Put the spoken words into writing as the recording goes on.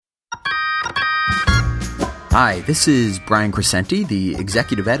Hi, this is Brian Crescenti, the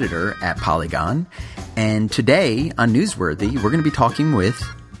executive editor at Polygon, and today on Newsworthy, we're going to be talking with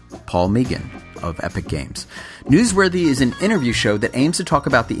Paul Meegan of Epic Games. Newsworthy is an interview show that aims to talk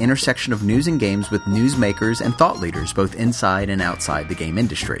about the intersection of news and games with newsmakers and thought leaders, both inside and outside the game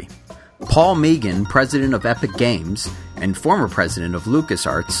industry. Paul Meegan, president of Epic Games and former president of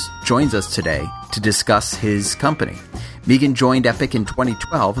LucasArts, joins us today to discuss his company. Meegan joined Epic in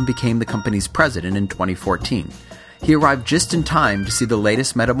 2012 and became the company's president in 2014. He arrived just in time to see the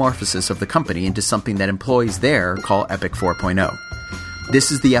latest metamorphosis of the company into something that employees there call Epic 4.0.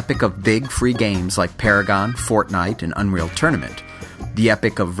 This is the epic of big free games like Paragon, Fortnite, and Unreal Tournament. The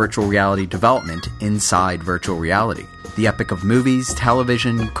epic of virtual reality development inside virtual reality. The epic of movies,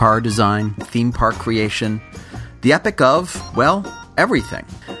 television, car design, theme park creation. The epic of, well, everything.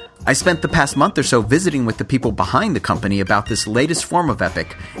 I spent the past month or so visiting with the people behind the company about this latest form of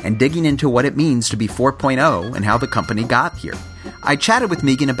Epic and digging into what it means to be 4.0 and how the company got here. I chatted with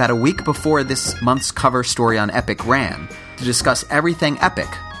Meegan about a week before this month's cover story on Epic ran to discuss everything Epic,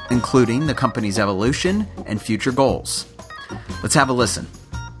 including the company's evolution and future goals. Let's have a listen.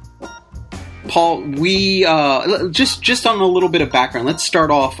 Paul, we just on a little bit of background. Let's start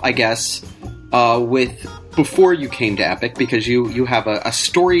off, I guess, with before you came to Epic, because you have a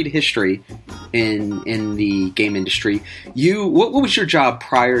storied history in the game industry. What was your job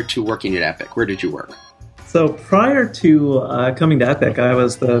prior to working at Epic? Where did you work? So prior to coming to Epic, I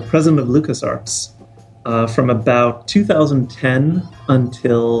was the president of LucasArts from about 2010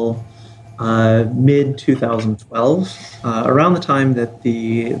 until mid-2012, around the time that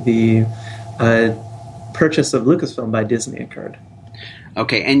the purchase of Lucasfilm by Disney occurred.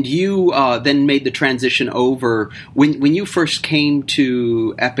 Okay, and you then made the transition over. When you first came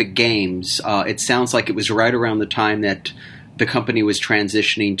to Epic Games, it sounds like it was right around the time that the company was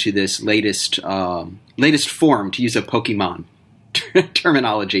transitioning to this latest form, to use a Pokemon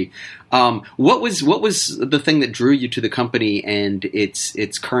terminology. What was the thing that drew you to the company and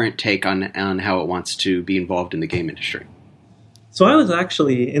its current take on how it wants to be involved in the game industry? So I was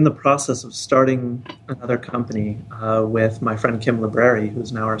actually in the process of starting another company with my friend Kim Libreri,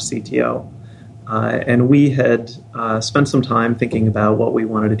 who's now our CTO. And we had spent some time thinking about what we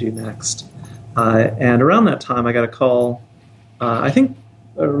wanted to do next. And around that time, I got a call, I think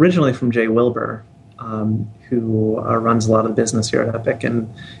originally from Jay Wilbur, who runs a lot of the business here at Epic.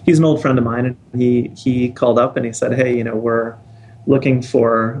 And he's an old friend of mine. And he called up and he said, hey, we're looking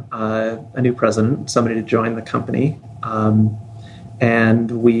for a new president, somebody to join the company.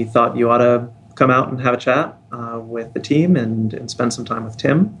 And we thought you ought to come out and have a chat with the team and spend some time with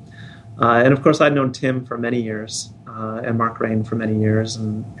Tim. And of course, I'd known Tim for many years, and Mark Rain for many years,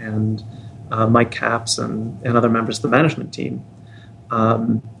 and Mike Capps and other members of the management team.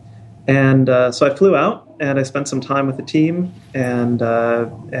 So I flew out and I spent some time with the team and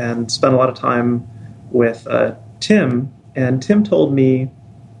spent a lot of time with Tim. And Tim told me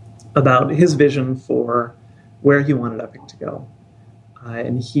about his vision for where he wanted Epic to go.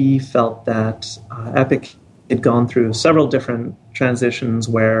 And he felt that Epic had gone through several different transitions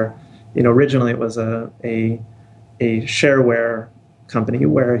where, originally it was a shareware company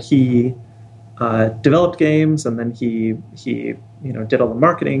where he developed games, and then he did all the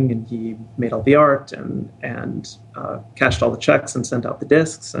marketing, and he made all the art and cashed all the checks and sent out the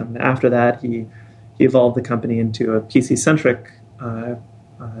discs. And after that, he evolved the company into a PC-centric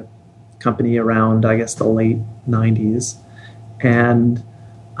company around, I guess, the late 90s. And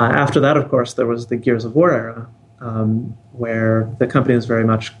after that, of course, there was the Gears of War era, where the company was very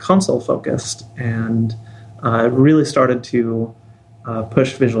much console-focused and really started to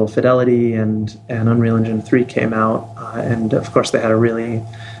push visual fidelity, and Unreal Engine 3 came out. And, of course, they had a really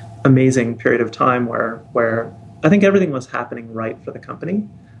amazing period of time where I think everything was happening right for the company.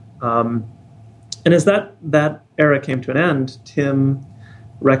 And as that era came to an end, Tim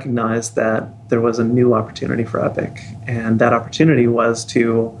recognized that there was a new opportunity for Epic, and that opportunity was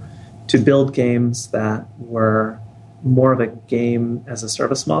to build games that were more of a game as a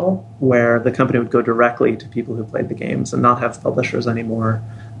service model, where the company would go directly to people who played the games and not have publishers anymore.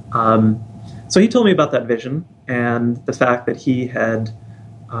 So he told me about that vision and the fact that he had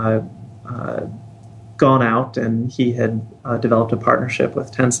gone out and he had developed a partnership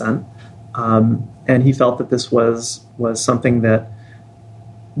with Tencent, and he felt that this was something that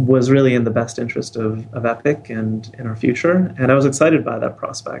was really in the best interest of Epic and in our future. And I was excited by that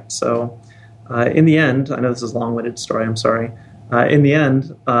prospect. So in the end, I know this is a long-winded story, I'm sorry. In the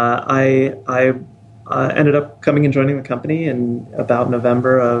end, I ended up coming and joining the company in about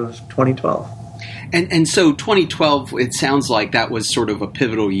November of 2012. And so 2012, it sounds like that was sort of a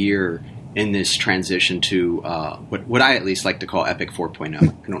pivotal year in this transition to what I at least like to call Epic 4.0.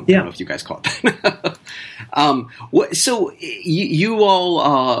 I don't know if you guys call it that. So you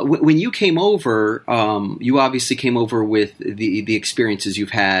all, when you came over, you obviously came over with the experiences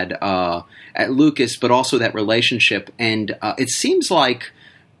you've had at Lucas, but also that relationship. And it seems like,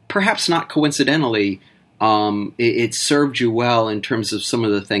 perhaps not coincidentally, it served you well in terms of some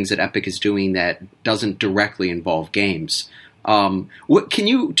of the things that Epic is doing that doesn't directly involve games. Can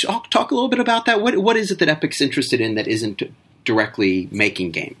you talk a little bit about that? What is it that Epic's interested in that isn't directly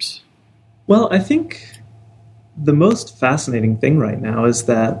making games? Well, I think the most fascinating thing right now is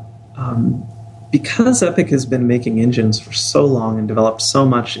that because Epic has been making engines for so long and developed so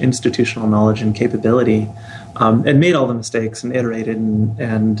much institutional knowledge and capability, and made all the mistakes and iterated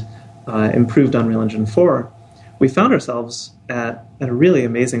and improved Unreal Engine 4, we found ourselves at a really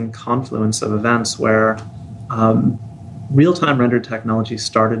amazing confluence of events where real-time rendered technology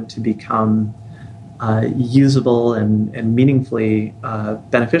started to become usable and meaningfully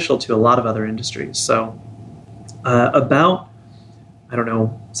beneficial to a lot of other industries. So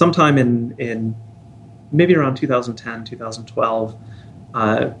sometime in maybe around 2010, 2012,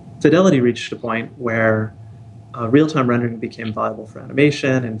 Fidelity reached a point where real-time rendering became viable for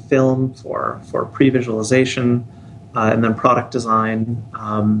animation and film, for pre-visualization, and then product design,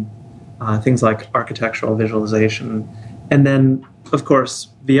 things like architectural visualization. And then, of course,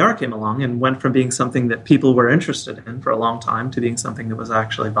 VR came along and went from being something that people were interested in for a long time to being something that was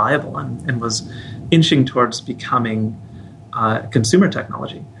actually viable and was inching towards becoming consumer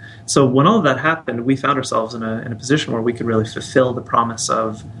technology. So when all of that happened, we found ourselves in a position where we could really fulfill the promise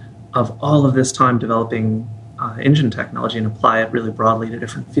of all of this time developing engine technology and apply it really broadly to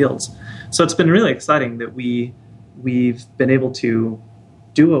different fields. So it's been really exciting that we've been able to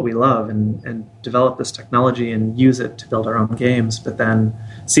do what we love and develop this technology and use it to build our own games, but then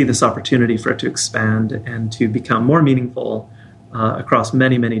see this opportunity for it to expand and to become more meaningful across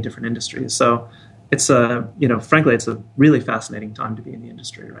many, many different industries. So it's frankly, it's a really fascinating time to be in the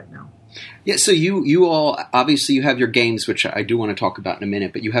industry right now. Yeah. So you all, obviously you have your games, which I do want to talk about in a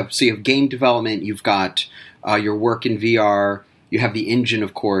minute, but you have game development, you've got your work in VR, you have the engine,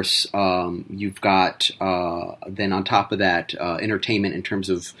 of course. You've got then on top of that entertainment in terms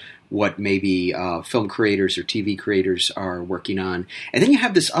of what maybe film creators or TV creators are working on, and then you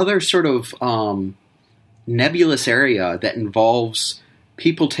have this other sort of nebulous area that involves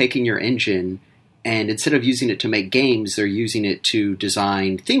people taking your engine and instead of using it to make games, they're using it to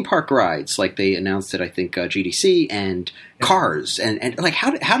design theme park rides, like they announced at I think GDC, and cars, and like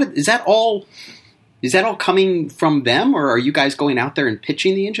how did is that all? Is that all coming from them, or are you guys going out there and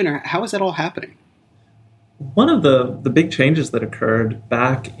pitching the engine, or how is that all happening? One of the big changes that occurred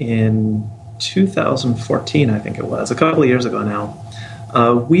back in 2014, I think it was, a couple of years ago now,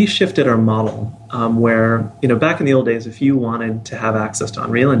 we shifted our model where, back in the old days, if you wanted to have access to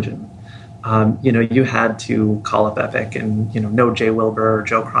Unreal Engine, you had to call up Epic and, know Jay Wilbur or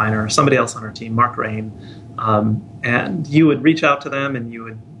Joe Kreiner or somebody else on our team, Mark Rain, and you would reach out to them and you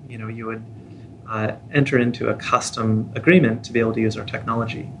would enter into a custom agreement to be able to use our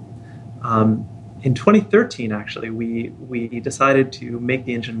technology. In 2013, actually, we decided to make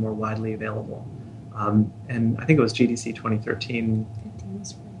the engine more widely available. And I think it was GDC 2013.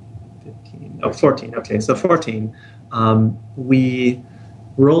 14. Okay, so 14. We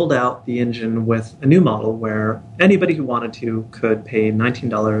rolled out the engine with a new model where anybody who wanted to could pay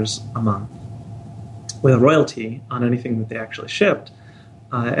 $19 a month with a royalty on anything that they actually shipped,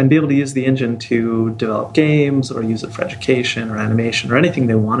 and be able to use the engine to develop games or use it for education or animation or anything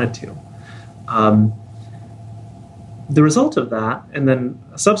they wanted to. The result of that, and then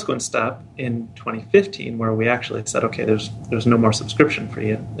a subsequent step in 2015 where we actually said, okay, there's no more subscription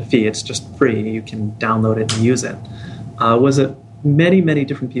fee, it's just free, you can download it and use it, was that many, many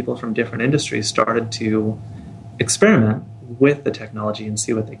different people from different industries started to experiment with the technology and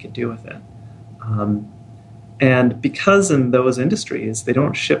see what they could do with it. And because in those industries they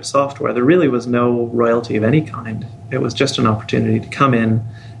don't ship software, there really was no royalty of any kind. It was just an opportunity to come in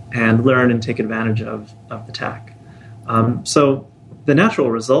and learn and take advantage of the tech. So the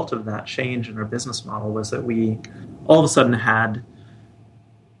natural result of that change in our business model was that we all of a sudden had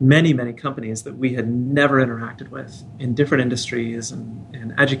many, many companies that we had never interacted with in different industries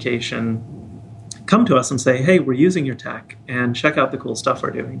and education come to us and say, hey, we're using your tech and check out the cool stuff we're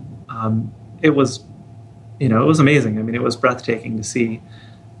doing. It was amazing. I mean, it was breathtaking to see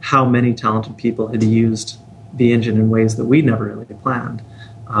how many talented people had used the engine in ways that we never really planned.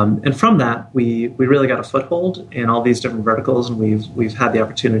 And from that, we really got a foothold in all these different verticals, and we've had the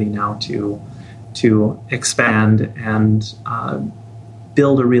opportunity now to expand and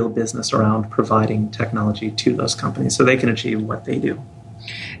build a real business around providing technology to those companies so they can achieve what they do.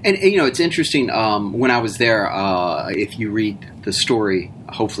 And it's interesting. When I was there, if you read the story,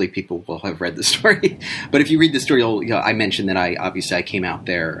 hopefully people will have read the story. But if you read the story, I mentioned that I came out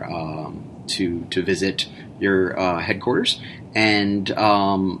there to visit your headquarters. And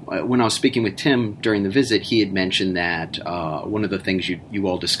when I was speaking with Tim during the visit, he had mentioned that one of the things you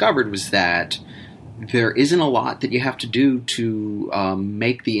all discovered was that there isn't a lot that you have to do to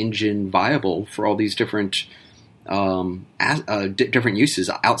make the engine viable for all these different different uses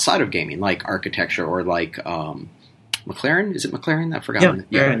outside of gaming, like architecture or like McLaren. Is it McLaren? I forgot.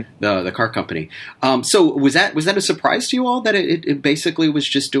 Yeah, the car company. So was that a surprise to you all that it basically was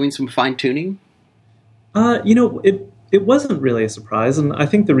just doing some fine tuning? It wasn't really a surprise, and I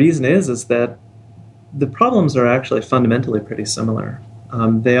think the reason is that the problems are actually fundamentally pretty similar.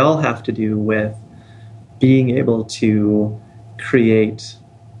 They all have to do with being able to create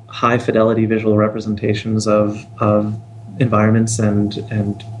high fidelity visual representations of environments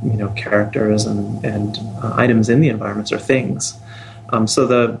and characters and items in the environments or things. So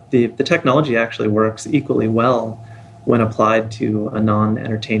the technology actually works equally well when applied to a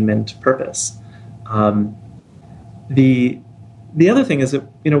non-entertainment purpose. The other thing is that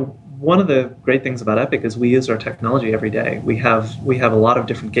one of the great things about Epic is we use our technology every day. We have a lot of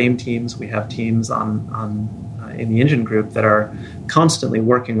different game teams. We have teams in the engine group that are constantly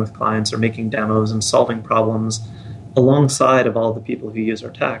working with clients or making demos and solving problems alongside of all the people who use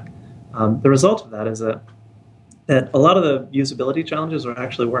our tech. The result of that is that a lot of the usability challenges are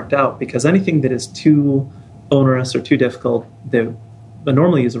actually worked out, because anything that is too onerous or too difficult that a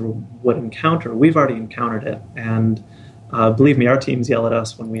normal user would encounter, we've already encountered it. And believe me, our teams yell at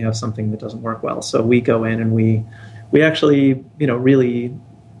us when we have something that doesn't work well. So we go in and we actually, really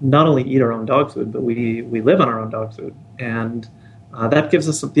not only eat our own dog food, but we live on our own dog food. And that gives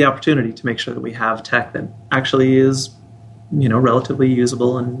us the opportunity to make sure that we have tech that actually is, relatively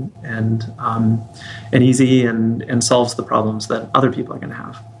usable and easy and solves the problems that other people are going to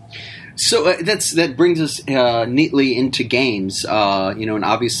have. So that brings us neatly into games, and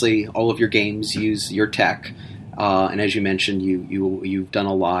obviously all of your games use your tech, and as you mentioned, you've done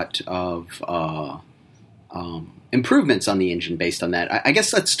a lot of improvements on the engine based on that. I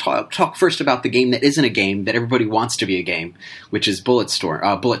guess let's talk first about the game that isn't a game that everybody wants to be a game, which is Bullet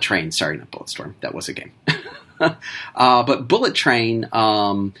Train. Sorry, not Bulletstorm. That was a game, but Bullet Train.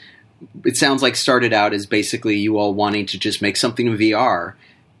 It sounds like started out as basically you all wanting to just make something in VR.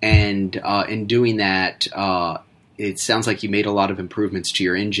 And in doing that, it sounds like you made a lot of improvements to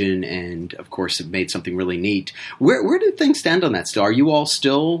your engine, and of course, have made something really neat. Where did things stand on that still? Are you all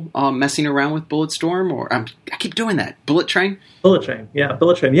still messing around with Bulletstorm, or I keep doing that? Bullet Train, yeah,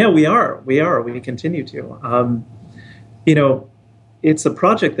 Bullet Train, yeah. We are. We continue to. It's a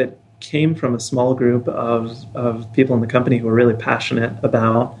project that came from a small group of people in the company who are really passionate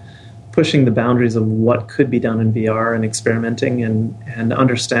about pushing the boundaries of what could be done in VR and experimenting and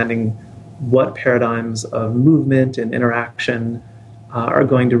understanding what paradigms of movement and interaction are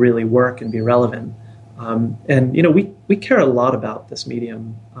going to really work and be relevant. We care a lot about this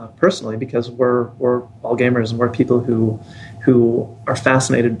medium personally, because we're all gamers and we're people who are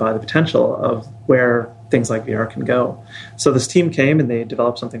fascinated by the potential of where things like VR can go. So this team came and they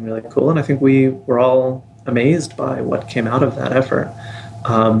developed something really cool, and I think we were all amazed by what came out of that effort.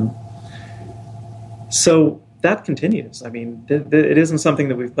 So that continues. I mean, it isn't something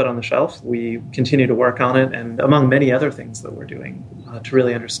that we've put on the shelf. We continue to work on it, and among many other things that we're doing to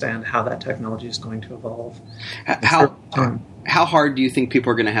really understand how that technology is going to evolve. How hard do you think people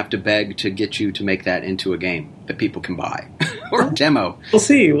are going to have to beg to get you to make that into a game that people can buy or demo? We'll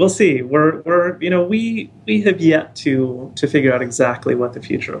see. We have yet to figure out exactly what the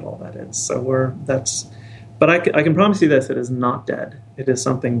future of all that is. So But I can promise you this: it is not dead. It is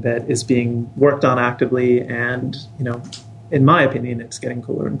something that is being worked on actively, and in my opinion, it's getting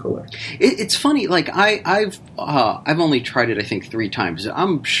cooler and cooler. It's funny. Like I've only tried it, I think, 3 times.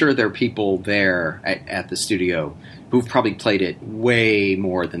 I'm sure there are people there at the studio who've probably played it way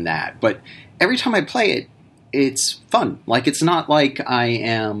more than that. But every time I play it, it's fun. Like, it's not like I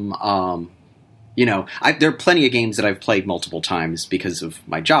am. There are plenty of games that I've played multiple times because of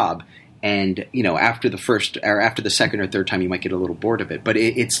my job. And, after the first or after the second or third time, you might get a little bored of it. But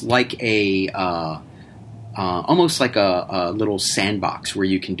it's like almost like a little sandbox where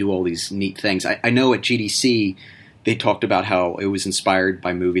you can do all these neat things. I know at GDC, they talked about how it was inspired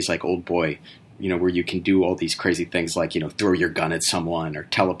by movies like Old Boy, where you can do all these crazy things like, throw your gun at someone or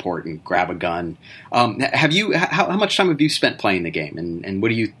teleport and grab a gun. How much time have you spent playing the game? And what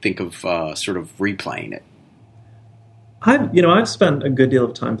do you think of sort of replaying it? I've spent a good deal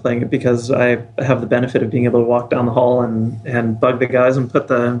of time playing it because I have the benefit of being able to walk down the hall and bug the guys and put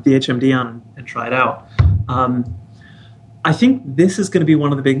the HMD on and try it out. I think this is going to be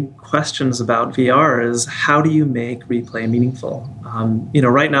one of the big questions about VR is how do you make replay meaningful?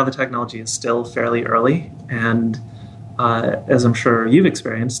 Right now the technology is still fairly early, and as I'm sure you've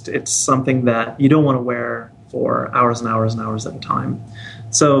experienced, it's something that you don't want to wear for hours and hours and hours at a time.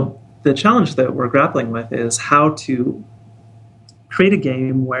 So the challenge that we're grappling with is how to create a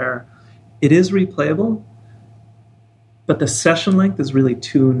game where it is replayable, but the session length is really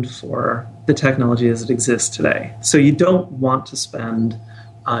tuned for the technology as it exists today. So you don't want to spend,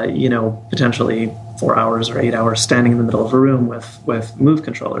 potentially 4 hours or 8 hours standing in the middle of a room with Move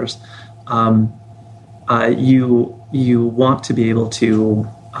controllers. You want to be able to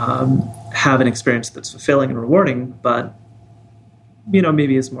have an experience that's fulfilling and rewarding, but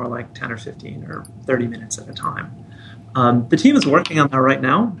maybe it's more like 10 or 15 or 30 minutes at a time. The team is working on that right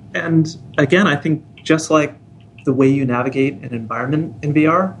now. And again, I think just like the way you navigate an environment in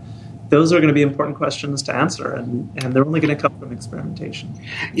VR, those are going to be important questions to answer, and they're only going to come from experimentation.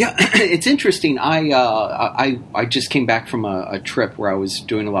 Yeah, it's interesting. I just came back from a trip where I was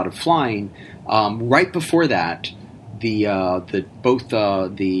doing a lot of flying. Right before that, both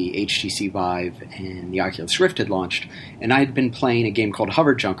the HTC Vive and the Oculus Rift had launched, and I had been playing a game called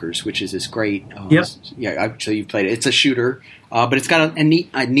Hover Junkers, which is this great. So you've played it. It's a shooter, but it's got a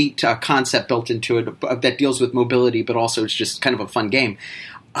neat concept built into it that deals with mobility, but also it's just kind of a fun game.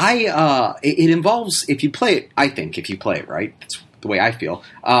 It involves, if you play it right, that's the way I feel,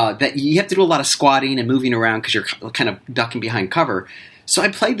 that you have to do a lot of squatting and moving around because you're kind of ducking behind cover. So I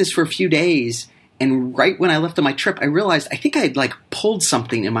played this for a few days. And right when I left on my trip, I realized I think I had pulled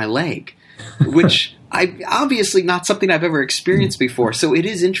something in my leg, which obviously not something I've ever experienced before. So it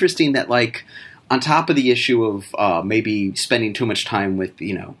is interesting that on top of the issue of maybe spending too much time with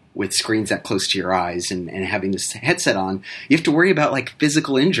screens that close to your eyes and having this headset on, you have to worry about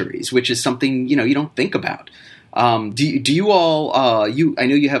physical injuries, which is something you don't think about. Do you all? I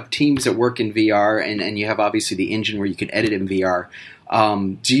know you have teams that work in VR, and you have obviously the engine where you can edit in VR. Are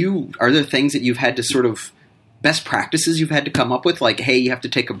there things that you've had to sort of best practices you've had to come up with? Hey, you have to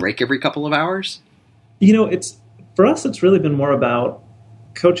take a break every couple of hours? For us, it's really been more about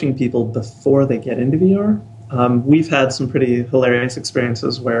coaching people before they get into VR. We've had some pretty hilarious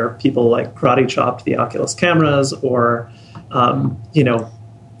experiences where people karate chopped the Oculus cameras or,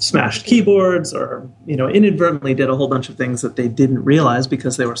 smashed keyboards or, inadvertently did a whole bunch of things that they didn't realize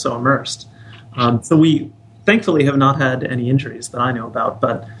because they were so immersed. So we thankfully have not had any injuries that I know about,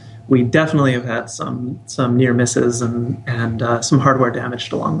 but we definitely have had some near misses and some hardware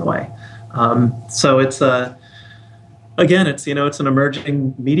damaged along the way. So it's it's an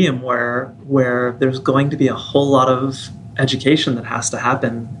emerging medium where there's going to be a whole lot of education that has to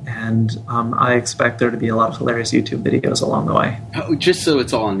happen, and I expect there to be a lot of hilarious YouTube videos along the way. Oh, just so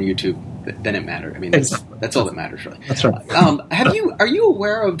it's all on YouTube, then it matters. I mean, that's all that matters, really. That's right. Are you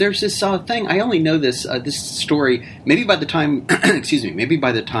aware of? There's this thing. I only know this story. Maybe by the time, maybe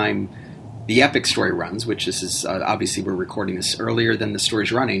by the time the Epic story runs, which this is obviously we're recording this earlier than the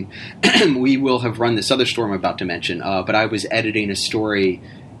story's running, we will have run this other story I'm about to mention. But I was editing a story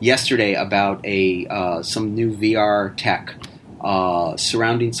yesterday about some new VR tech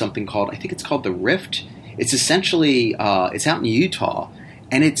surrounding something called, I think it's called the Rift. It's essentially it's out in Utah,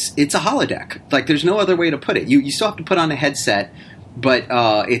 and it's a holodeck. There's no other way to put it. You still have to put on a headset, but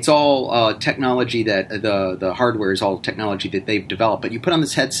it's all technology that the hardware is all technology that they've developed. But you put on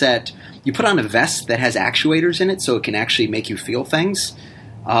this headset, you put on a vest that has actuators in it, so it can actually make you feel things.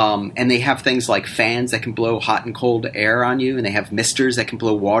 And they have things like fans that can blow hot and cold air on you, and they have misters that can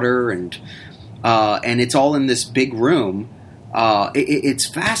blow water, and it's all in this big room. It's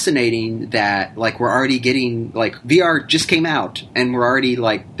fascinating that we're already getting VR just came out, and we're already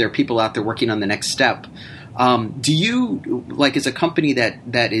there are people out there working on the next step. Do you as a company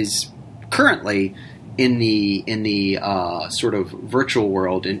that is currently in the sort of virtual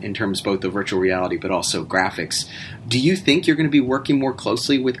world in terms both of virtual reality but also graphics, do you think you're going to be working more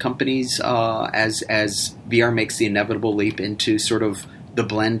closely with companies as VR makes the inevitable leap into sort of the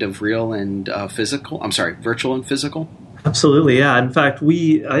blend of real and virtual and physical? Absolutely, yeah. In fact,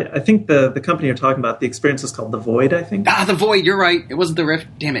 I think the company you're talking about, the experience is called The Void, I think. The Void, you're right. It wasn't the Rift,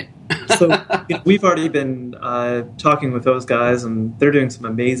 damn it. So we've already been talking with those guys, and they're doing some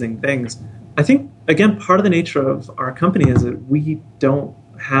amazing things. I think, again, part of the nature of our company is that we don't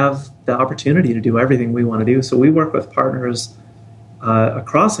have the opportunity to do everything we want to do. So we work with partners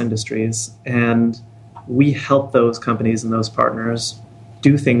across industries, and we help those companies and those partners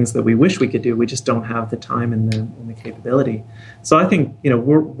do things that we wish we could do. We just don't have the time and the capability. So I think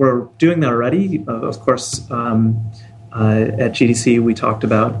we're doing that already. Of course, at GDC we talked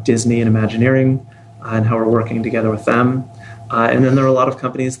about Disney and Imagineering and how we're working together with them. And then there are a lot of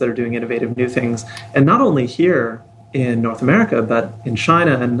companies that are doing innovative new things, and not only here in North America, but in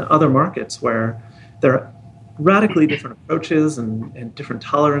China and other markets where there are radically different approaches and different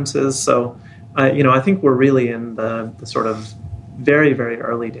tolerances. So, I think we're really in the sort of very, very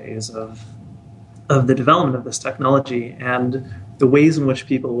early days of the development of this technology, and the ways in which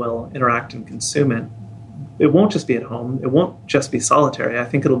people will interact and consume it. It won't just be at home. It won't just be solitary. I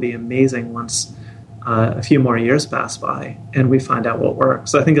think it'll be amazing once a few more years pass by and we find out what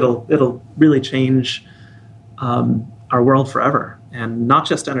works. So I think it'll really change our world forever, and not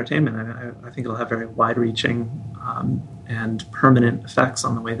just entertainment. I think it'll have very wide-reaching and permanent effects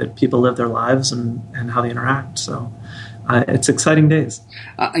on the way that people live their lives and how they interact. So it's exciting days.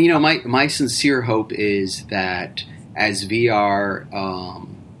 My sincere hope is that as VR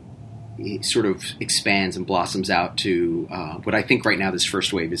sort of expands and blossoms out to what I think right now this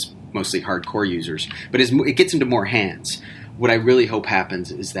first wave is mostly hardcore users, but as it gets into more hands, what I really hope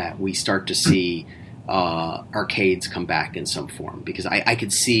happens is that we start to see arcades come back in some form, because I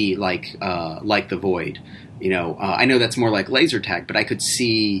could see like the Void. I know that's more like laser tag, but I could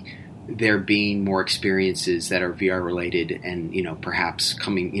see there being more experiences that are VR related, and perhaps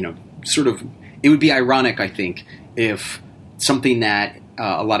coming. Sort of, it would be ironic, I think, if something that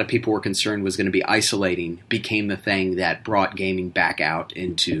a lot of people were concerned was going to be isolating became the thing that brought gaming back out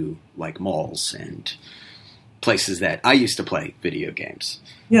into like malls and places that I used to play video games.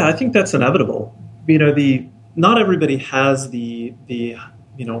 Yeah, I think that's inevitable. Not everybody has the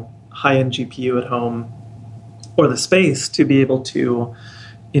high-end GPU at home or the space to be able to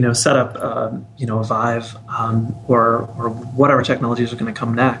set up a Vive or whatever technologies are going to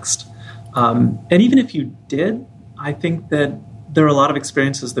come next. And even if you did, I think that there are a lot of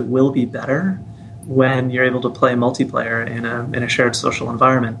experiences that will be better when you're able to play multiplayer in a shared social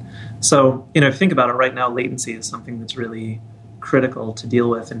environment. So, if you think about it right now, latency is something that's really critical to deal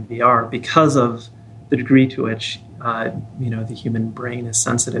with in VR because of the degree to which the human brain is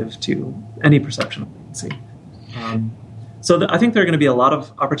sensitive to any perception of latency. I think there are going to be a lot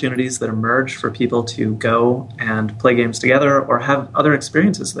of opportunities that emerge for people to go and play games together or have other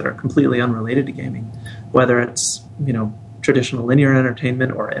experiences that are completely unrelated to gaming, whether it's traditional linear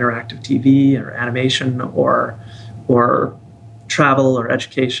entertainment or interactive TV or animation or travel or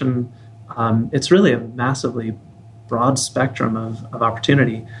education. It's really a massively broad spectrum of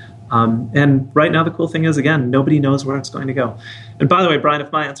opportunity. And right now, the cool thing is, again, nobody knows where it's going to go. And by the way, Brian,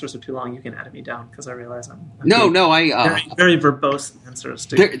 if my answers are too long, you can edit me down, because I realize I'm very, very verbose answers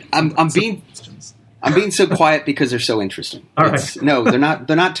to I'm being questions. I'm being so quiet because they're so interesting. All right. No, they're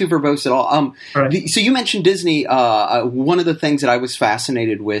not too verbose at all. All right. So you mentioned Disney. One of the things that I was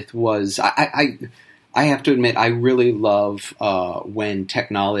fascinated with was I have to admit I really love when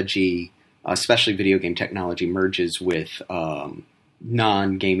technology, especially video game technology, merges with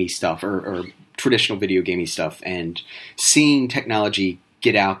non-gamey stuff or traditional video gamey stuff, and seeing technology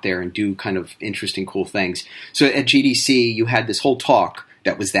get out there and do kind of interesting, cool things. So at GDC, you had this whole talk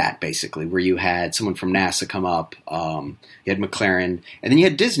that was that, basically, where you had someone from NASA come up, you had McLaren, and then you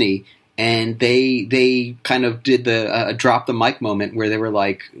had Disney, and they kind of did the drop the mic moment where they were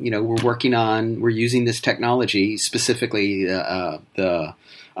like, we're using this technology, specifically the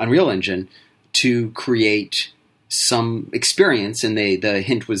Unreal Engine, to create some experience, and the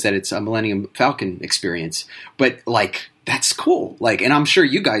hint was that it's a Millennium Falcon experience. But that's cool. And I'm sure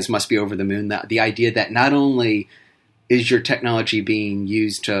you guys must be over the moon. The idea that not only is your technology being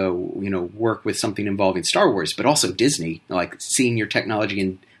used to work with something involving Star Wars, but also Disney. Seeing your technology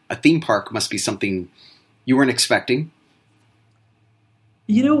in a theme park must be something you weren't expecting.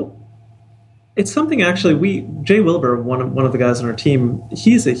 It's something actually. Jay Wilbur, one of the guys on our team,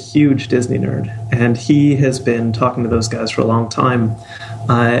 he's a huge Disney nerd, and he has been talking to those guys for a long time.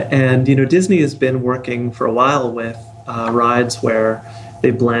 And Disney has been working for a while with rides where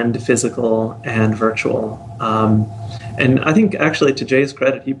they blend physical and virtual. And I think actually, to Jay's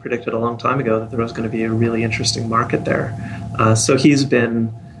credit, he predicted a long time ago that there was going to be a really interesting market there. So he's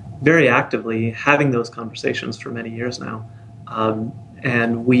been very actively having those conversations for many years now.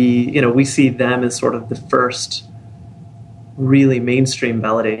 And we see them as sort of the first really mainstream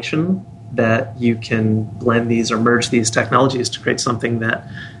validation that you can blend these or merge these technologies to create something that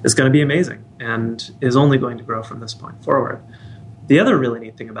is going to be amazing and is only going to grow from this point forward. The other really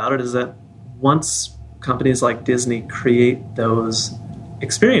neat thing about it is that once companies like Disney create those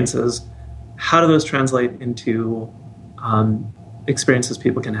experiences, how do those translate into experiences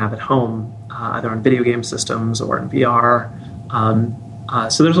people can have at home, either on video game systems or in VR.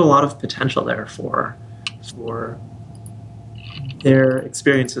 So there's a lot of potential there for their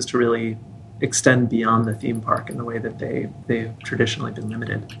experiences to really extend beyond the theme park in the way that they've traditionally been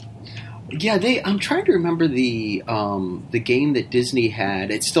limited. Yeah, I'm trying to remember the game that Disney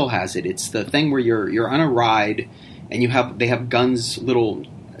had. It still has it. It's the thing where you're on a ride and they have guns, little,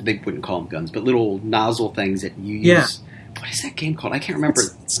 they wouldn't call them guns, but little nozzle things that you use. Yeah. What is that game called? I can't remember.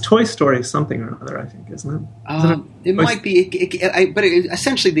 It's Toy Story something or another, I think, isn't it? It might be. But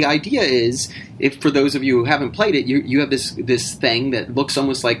essentially the idea is, if for those of you who haven't played it, you have this thing that looks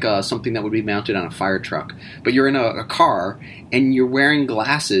almost like something that would be mounted on a fire truck. But you're in a car and you're wearing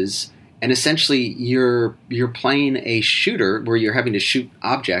glasses, and essentially you're playing a shooter where you're having to shoot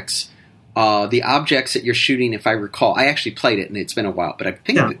objects. The objects that you're shooting, if I recall, I actually played it and it's been a while, but I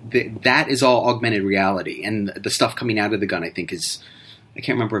think that is all augmented reality, and the stuff coming out of the gun, I think I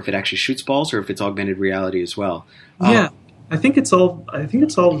can't remember if it actually shoots balls or if it's augmented reality as well. Yeah, I think it's all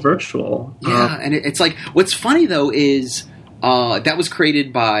virtual. Yeah, and it's like, what's funny though is that was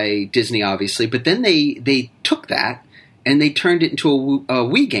created by Disney, obviously, but then they took that and they turned it into a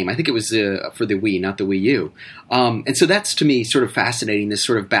Wii game. I think it was for the Wii, not the Wii U. And so that's, to me, sort of fascinating, this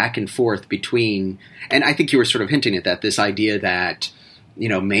sort of back and forth between, and I think you were sort of hinting at that, this idea that,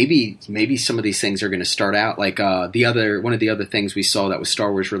 maybe some of these things are going to start out like one of the other things we saw that was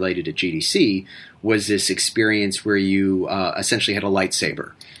Star Wars related at GDC was this experience where you essentially had a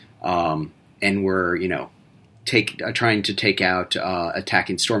lightsaber and were, trying to take out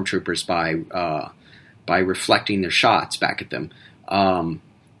attacking stormtroopers by reflecting their shots back at them. I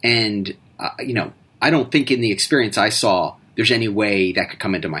don't think in the experience I saw there's any way that could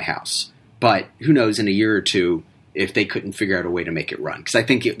come into my house. But who knows in a year or two if they couldn't figure out a way to make it run. Because I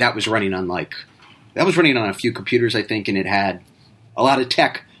think that was running on a few computers, I think, and it had a lot of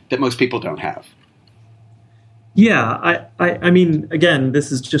tech that most people don't have. Yeah, I mean, again,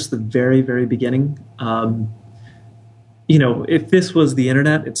 this is just the very, very beginning. If this was the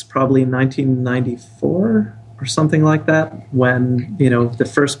internet, it's probably 1994 or something like that when, the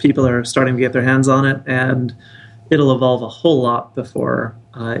first people are starting to get their hands on it, and it'll evolve a whole lot before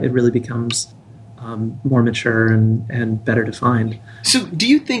it really becomes more mature and better defined. So do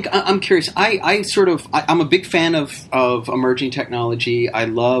you think, I'm curious, I'm a big fan of emerging technology. I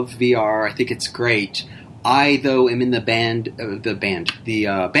love VR. I think it's great. I, though, am in the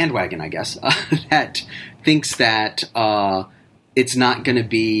bandwagon, I guess, that thinks that it's not going to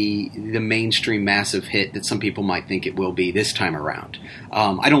be the mainstream massive hit that some people might think it will be this time around.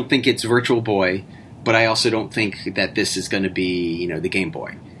 I don't think it's Virtual Boy, but I also don't think that this is going to be, the Game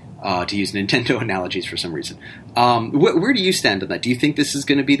Boy, to use Nintendo analogies for some reason. Where do you stand on that? Do you think this is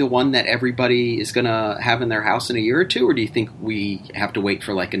going to be the one that everybody is going to have in their house in a year or two, or do you think we have to wait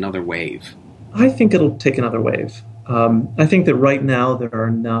for like another wave? I think it'll take another wave. I think that right now there are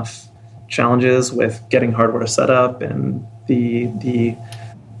enough challenges with getting hardware set up and the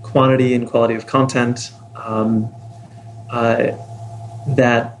quantity and quality of content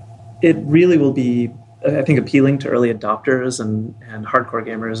that it really will be, I think, appealing to early adopters and hardcore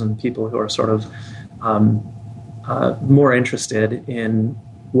gamers and people who are sort of more interested in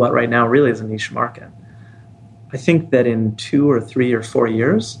what right now really is a niche market. I think that in 2 or 3 or 4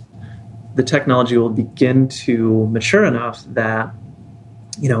 years, the technology will begin to mature enough that,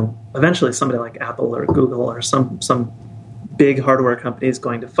 eventually somebody like Apple or Google or some big hardware company is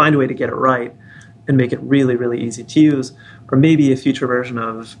going to find a way to get it right and make it really, really easy to use. Or maybe a future version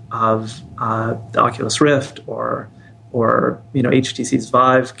of the Oculus Rift or HTC's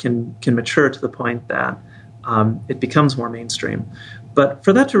Vive can mature to the point that it becomes more mainstream. But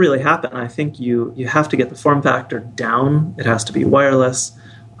for that to really happen, I think you have to get the form factor down. It has to be wireless.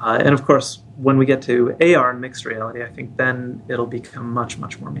 And of course, when we get to AR and mixed reality, I think then it'll become much,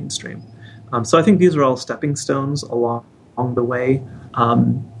 much more mainstream. So I think these are all stepping stones along the way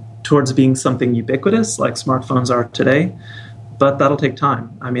towards being something ubiquitous like smartphones are today. But that'll take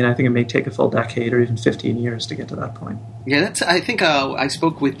time. I mean, I think it may take a full decade or even 15 years to get to that point. Yeah, I think I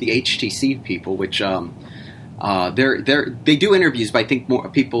spoke with the HTC people, which they do interviews, but I think more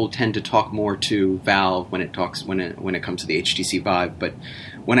people tend to talk more to Valve when it comes to the HTC Vive. But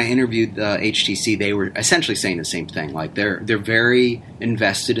when I interviewed the HTC, they were essentially saying the same thing. Like they're very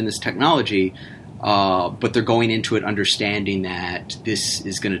invested in this technology, but they're going into it understanding that this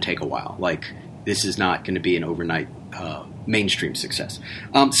is going to take a while. Like this is not going to be an overnight mainstream success.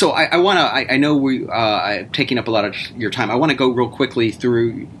 So I know I'm taking up a lot of your time. I want to go real quickly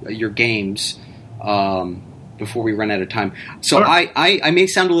through your games before we run out of time. So I may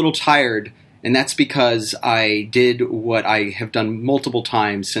sound a little tired, And that's because I did what I have done multiple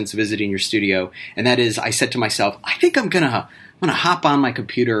times since visiting your studio, and that is I said to myself, I think I'm gonna hop on my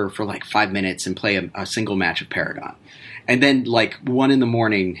computer for like 5 minutes and play a single match of Paragon. And then like 1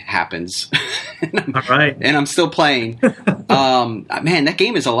 a.m. happens, and All right. and I'm still playing. Man, that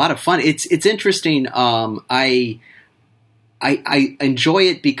game is a lot of fun. It's interesting. I enjoy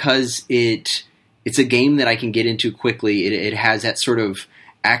it because it's a game that I can get into quickly. It has that sort of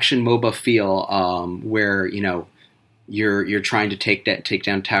action MOBA feel, where you're trying to take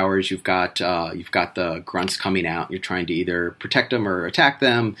down towers. You've got the grunts coming out. You're trying to either protect them or attack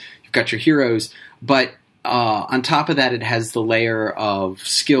them. You've got your heroes, but on top of that, it has the layer of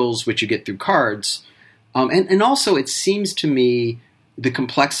skills which you get through cards, and also it seems to me the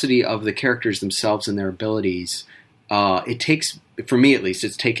complexity of the characters themselves and their abilities. It takes, for me at least,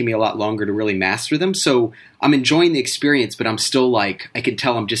 it's taken me a lot longer to really master them. So I'm enjoying the experience, but I'm still like, I can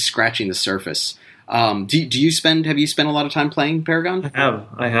tell I'm just scratching the surface. Have you spent a lot of time playing Paragon?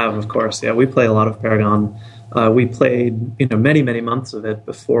 I have, of course. Yeah, we play a lot of Paragon. We played, many, many months of it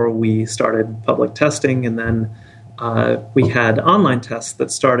before we started public testing, and then we had online tests that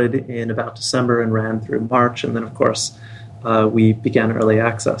started in about December and ran through March, and then, of course, we began early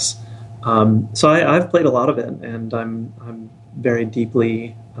access. So I've played a lot of it, and I'm very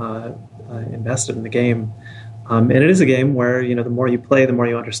deeply invested in the game. And it is a game where, the more you play, the more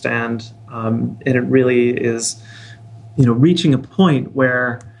you understand. And it really is, reaching a point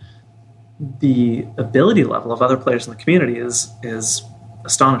where the ability level of other players in the community is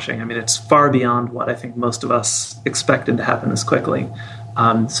astonishing. I mean, it's far beyond what I think most of us expected to happen this quickly.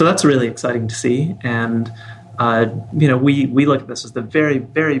 So that's really exciting to see. And we look at this as the very,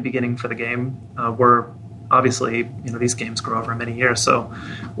 very beginning for the game. We're obviously, these games grow over many years, so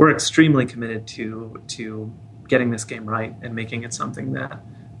we're extremely committed to getting this game right and making it something that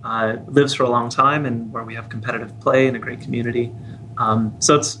lives for a long time and where we have competitive play and a great community.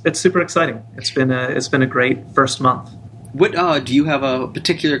 So it's super exciting. It's been a great first month. What do you have a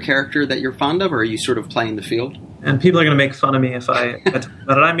particular character that you're fond of, or are you sort of playing the field? And people are going to make fun of me if but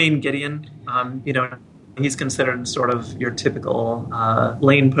I mean Gideon. He's considered sort of your typical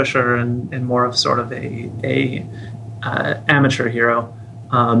lane pusher and more of sort of a amateur hero.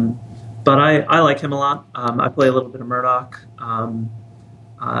 But I like him a lot. I play a little bit of Murdoch.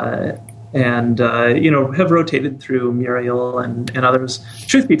 And have rotated through Muriel and others.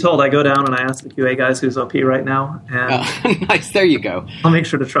 Truth be told, I go down and I ask the QA guys who's OP right now, and nice. There you go. I'll make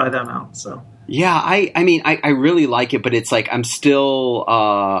sure to try them out. So yeah, I really like it, but it's like I'm still.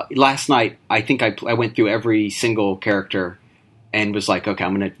 Last night, I think I went through every single character and was like,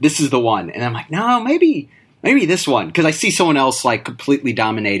 okay, this is the one, and I'm like, no, maybe this one, because I see someone else like completely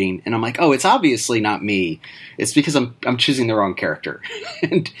dominating, and I'm like, oh, it's obviously not me. It's because I'm choosing the wrong character.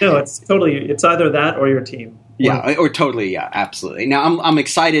 No, it's either that or your team. Yeah, or totally, yeah, absolutely. Now I'm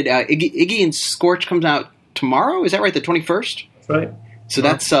excited. Iggy and Scorch comes out tomorrow. Is that right? The 21st. That's right. So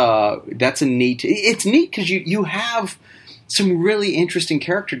that's a neat. It's neat because you have some really interesting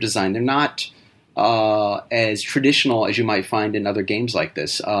character design. They're not as traditional as you might find in other games like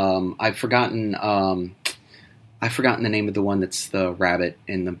this. I've forgotten the name of the one that's the rabbit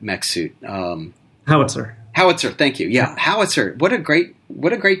in the mech suit. Howitzer, thank you. Yeah, Howitzer. What a great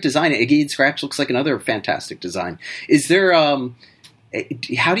design. Iggy and Scratch looks like another fantastic design. Is there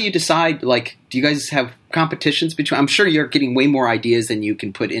how do you decide, like, do you guys have competitions between? I'm sure you're getting way more ideas than you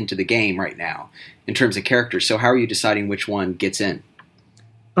can put into the game right now in terms of characters. So how are you deciding which one gets in?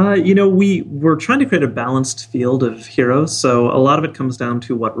 We're trying to create a balanced field of heroes. So a lot of it comes down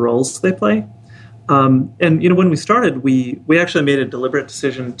to what roles they play. And when we started, we actually made a deliberate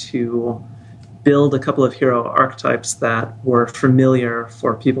decision to build a couple of hero archetypes that were familiar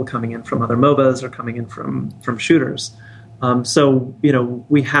for people coming in from other MOBAs or coming in from shooters. So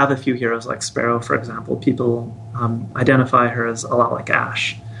we have a few heroes like Sparrow, for example. People identify her as a lot like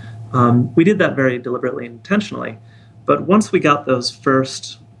Ashe. We did that very deliberately and intentionally. But once we got those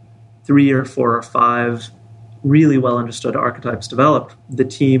first 3 or 4 or 5 really well understood archetypes developed, the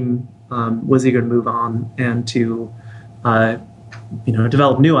team was eager to move on and to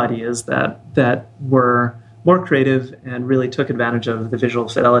develop new ideas that were more creative and really took advantage of the visual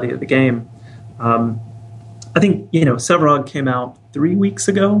fidelity of the game. I think Sevarog came out 3 weeks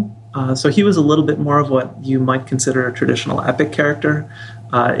ago, so he was a little bit more of what you might consider a traditional epic character.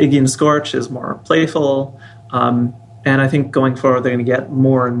 Iggy and Scorch is more playful, and I think going forward they're going to get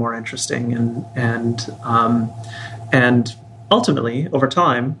more and more interesting, and ultimately over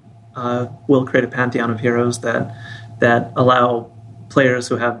time we'll create a pantheon of heroes that allow players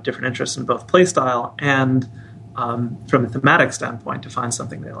who have different interests in both playstyle and from a thematic standpoint to find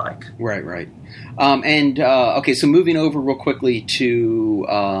something they like. Right. Okay, so moving over real quickly to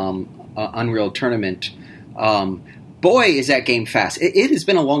Unreal Tournament. Boy, is that game fast. It has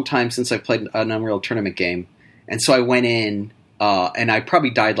been a long time since I've played an Unreal Tournament game. And so I went in, and I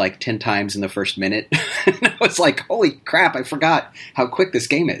probably died like 10 times in the first minute. And I was like, holy crap, I forgot how quick this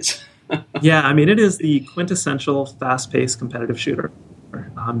game is. Yeah, I mean, it is the quintessential fast-paced competitive shooter.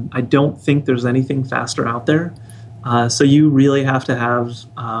 I don't think there's anything faster out there. So you really have to have,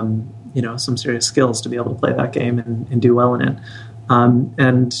 some serious skills to be able to play that game and do well in it.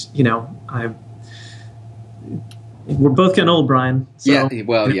 We're both getting old, Brian. So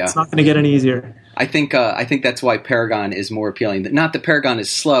it's not going to get any easier. I think that's why Paragon is more appealing. Not that Paragon is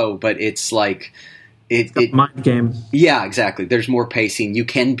slow, but it's like it's a mind game. Yeah, exactly. There's more pacing. You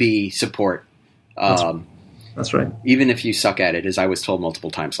can be support. That's right. Even if you suck at it, as I was told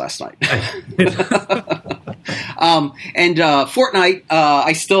multiple times last night. And Fortnite,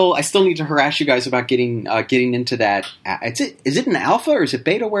 I still need to harass you guys about getting into that. Is it an alpha or is it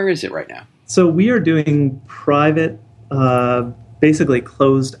beta? Where is it right now? So we are doing private, basically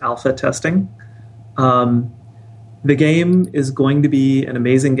closed alpha testing. The game is going to be an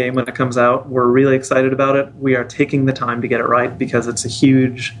amazing game when it comes out. We're really excited about it. We are taking the time to get it right because it's a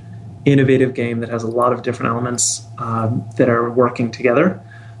huge, innovative game that has a lot of different elements that are working together.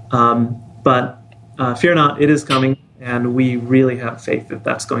 But fear not, it is coming. And we really have faith that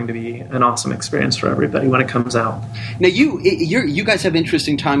that's going to be an awesome experience for everybody when it comes out. Now, you guys have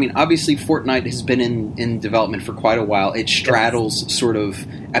interesting timing. Obviously, Fortnite has been in development for quite a while. It straddles sort of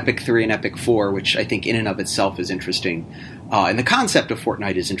Epic 3 and Epic 4, which I think in and of itself is interesting. And the concept of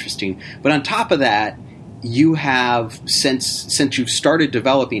Fortnite is interesting. But on top of that, you have, since you've started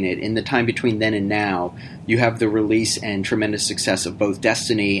developing it, in the time between then and now, you have the release and tremendous success of both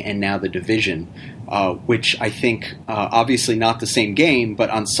Destiny and now The Division, which I think, obviously not the same game,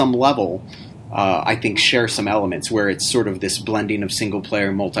 but on some level, I think share some elements where it's sort of this blending of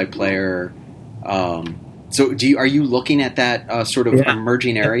single-player, multiplayer. So are you looking at that sort of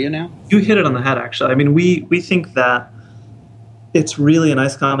emerging area now? You hit it on the head, actually. I mean, we think that it's really a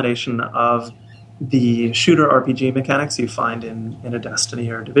nice combination of the shooter RPG mechanics you find in a Destiny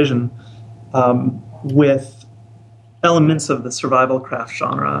or a Division with elements of the survival craft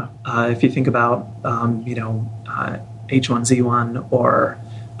genre. If you think about, H1Z1 or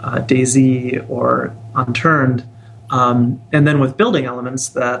DayZ or Unturned, and then with building elements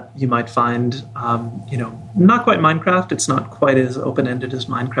that you might find, not quite Minecraft. It's not quite as open-ended as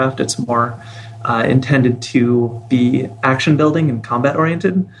Minecraft. It's more intended to be action building and combat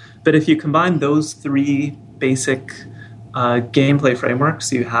oriented. But if you combine those three basic gameplay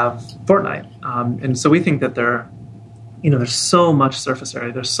frameworks, you have Fortnite. And so we think that there's so much surface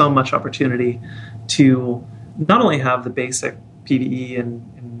area, there's so much opportunity to not only have the basic PvE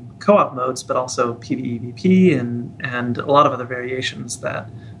and co-op modes, but also PvE, VP, and a lot of other variations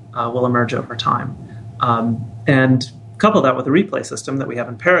that will emerge over time. And couple that with the replay system that we have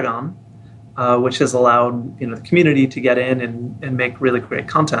in Paragon, which has allowed the community to get in and make really great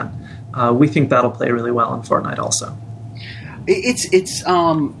content. We think that'll play really well in Fortnite also.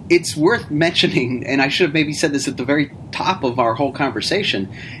 It's worth mentioning, and I should have maybe said this at the very top of our whole conversation,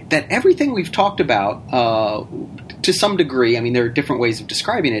 that everything we've talked about, to some degree, I mean, there are different ways of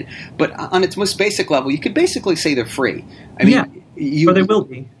describing it, but on its most basic level, you could basically say they're free. I mean, or they will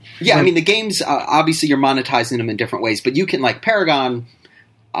be. Yeah, I mean, the games, obviously you're monetizing them in different ways, but you can, like Paragon,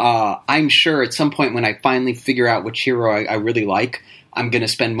 I'm sure at some point when I finally figure out which hero I really like, I'm going to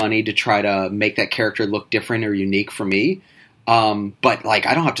spend money to try to make that character look different or unique for me. But like,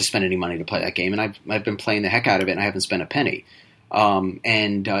 I don't have to spend any money to play that game, and I've been playing the heck out of it, and I haven't spent a penny.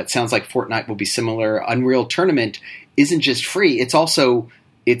 And it sounds like Fortnite will be similar. Unreal Tournament isn't just free;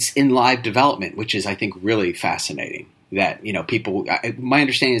 it's in live development, which is, I think, really fascinating. That people. My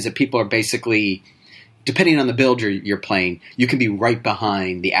understanding is that people are basically, depending on the build you're playing, you can be right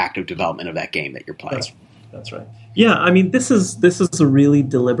behind the active development of that game that you're playing. That's right. Yeah, I mean, this is a really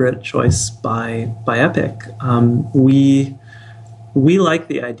deliberate choice by Epic. We like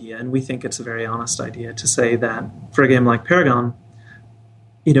the idea, and we think it's a very honest idea to say that for a game like Paragon,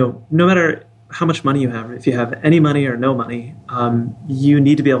 no matter how much money you have, if you have any money or no money, you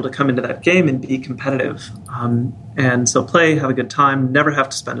need to be able to come into that game and be competitive. And so play, have a good time, never have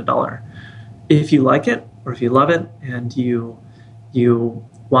to spend $1. If you like it, or if you love it, and you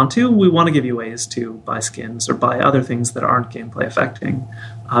want to, we want to give you ways to buy skins or buy other things that aren't gameplay affecting.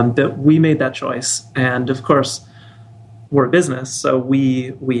 But we made that choice, and of course, we're a business, so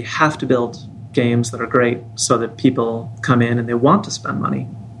we have to build games that are great so that people come in and they want to spend money.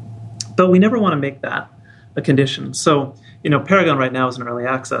 But we never want to make that a condition. So, Paragon right now is in early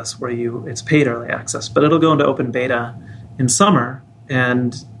access where it's paid early access, but it'll go into open beta in summer.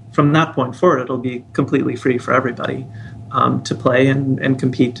 And from that point forward, it'll be completely free for everybody to play and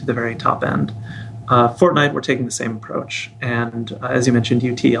compete to the very top end. Fortnite, we're taking the same approach. And as you mentioned,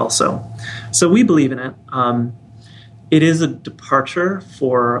 UT also. So we believe in it. It is a departure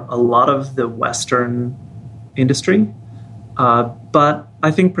for a lot of the Western industry. But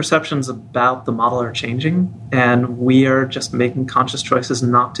I think perceptions about the model are changing, and we are just making conscious choices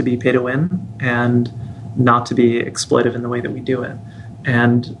not to be pay to win and not to be exploitive in the way that we do it.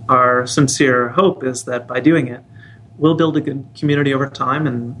 And our sincere hope is that by doing it, we'll build a good community over time,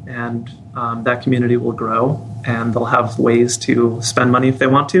 and that community will grow, and they'll have ways to spend money if they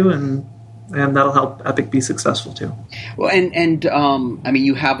want to, and that'll help Epic be successful too. Well, and I mean,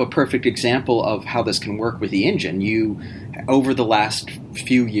 you have a perfect example of how this can work with the engine. You, over the last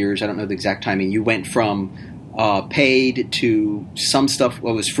few years, I don't know the exact timing, you went from paid to some stuff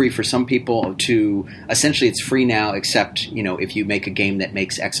was free for some people to essentially it's free now, except, if you make a game that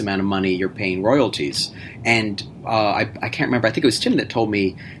makes X amount of money, you're paying royalties. And I can't remember, I think it was Tim that told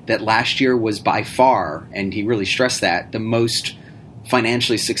me that last year was by far, and he really stressed that, the most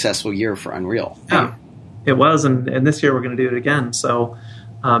financially successful year for Unreal. Yeah, it was, and this year we're going to do it again. So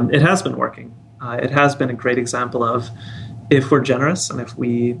it has been working. It has been a great example of if we're generous and if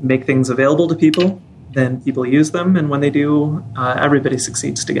we make things available to people, then people use them, and when they do, everybody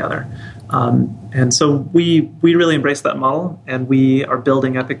succeeds together. And so we really embrace that model, and we are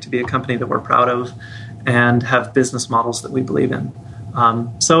building Epic to be a company that we're proud of and have business models that we believe in.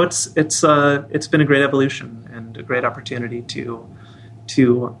 So it's been a great evolution and a great opportunity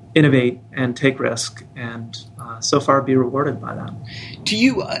to innovate and take risk, and so far be rewarded by that. Do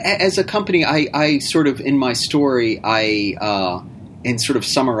you, as a company, I sort of, in my story, in sort of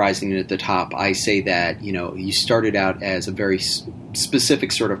summarizing it at the top, I say that, you started out as a very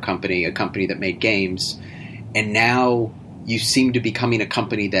specific sort of company, a company that made games, and now you seem to be becoming a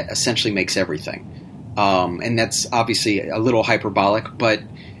company that essentially makes everything. And that's obviously a little hyperbolic, but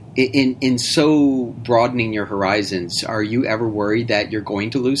in so broadening your horizons, are you ever worried that you're going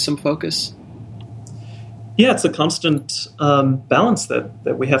to lose some focus? Yeah, it's a constant balance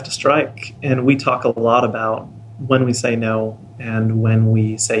that we have to strike. And we talk a lot about when we say no and when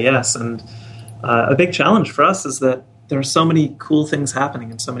we say yes. And a big challenge for us is that there are so many cool things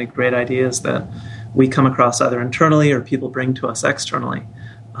happening and so many great ideas that we come across either internally or people bring to us externally.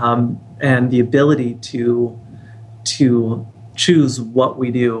 And the ability to choose what we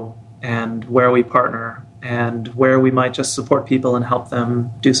do and where we partner and where we might just support people and help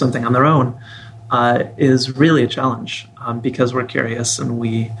them do something on their own is really a challenge because we're curious and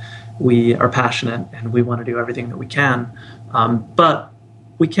we are passionate and we want to do everything that we can, but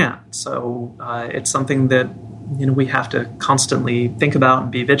we can't. So it's something that we have to constantly think about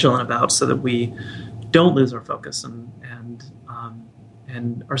and be vigilant about so that we don't lose our focus and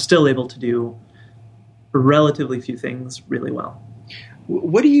are still able to do relatively few things really well.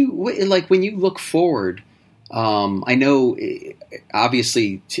 What do you like when you look forward? I know,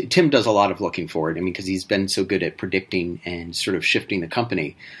 obviously, Tim does a lot of looking forward. I mean, because he's been so good at predicting and sort of shifting the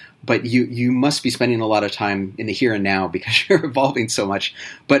company. But you must be spending a lot of time in the here and now because you're evolving so much.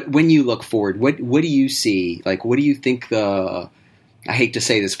 But when you look forward, what do you see? Like, what do you think I hate to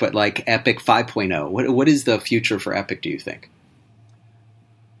say this, but like Epic 5.0, what is the future for Epic, do you think?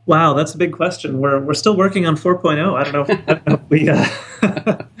 Wow, that's a big question. We're still working on 4.0. I don't know if we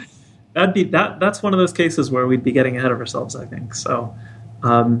that's one of those cases where we'd be getting ahead of ourselves, I think. So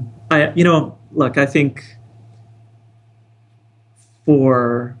I think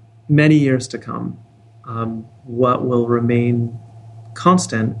for many years to come, what will remain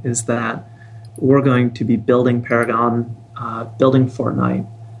constant is that we're going to be building Paragon, building Fortnite.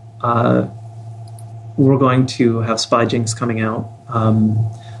 We're going to have Spy Jinx coming out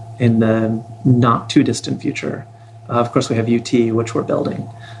in the not too distant future. Of course, we have UT, which we're building.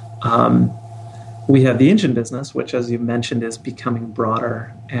 We have the engine business, which, as you mentioned, is becoming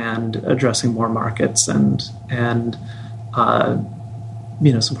broader and addressing more markets and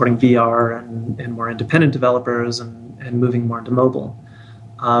supporting VR and more independent developers and moving more into mobile.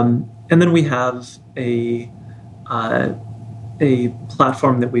 And then we have a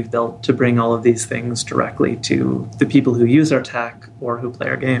platform that we've built to bring all of these things directly to the people who use our tech or who play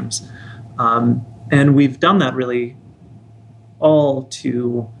our games. And we've done that really all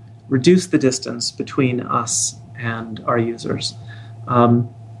to reduce the distance between us and our users.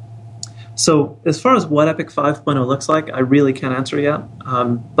 So as far as what Epic 5.0 looks like, I really can't answer yet.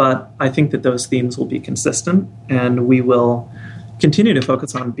 But I think that those themes will be consistent, and we will continue to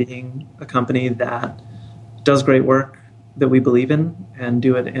focus on being a company that does great work that we believe in and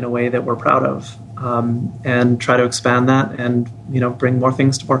do it in a way that we're proud of, and try to expand that and, bring more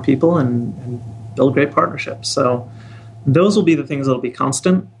things to more people and build great partnerships. So those will be the things that will be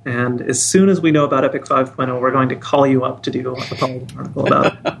constant. And as soon as we know about Epic 5.0, we're going to call you up to do a Polygon article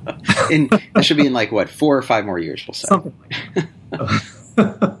about it. That should be in 4 or 5 more years, we'll say. Something like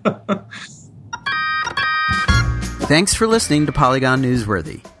that. Thanks for listening to Polygon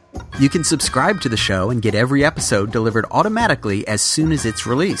Newsworthy. You can subscribe to the show and get every episode delivered automatically as soon as it's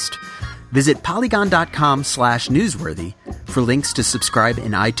released. Visit polygon.com/newsworthy for links to subscribe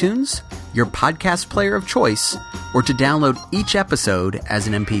in iTunes, your podcast player of choice, or to download each episode as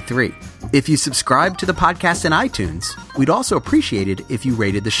an MP3. If you subscribe to the podcast in iTunes, we'd also appreciate it if you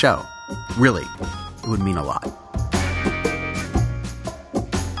rated the show. Really, it would mean a lot.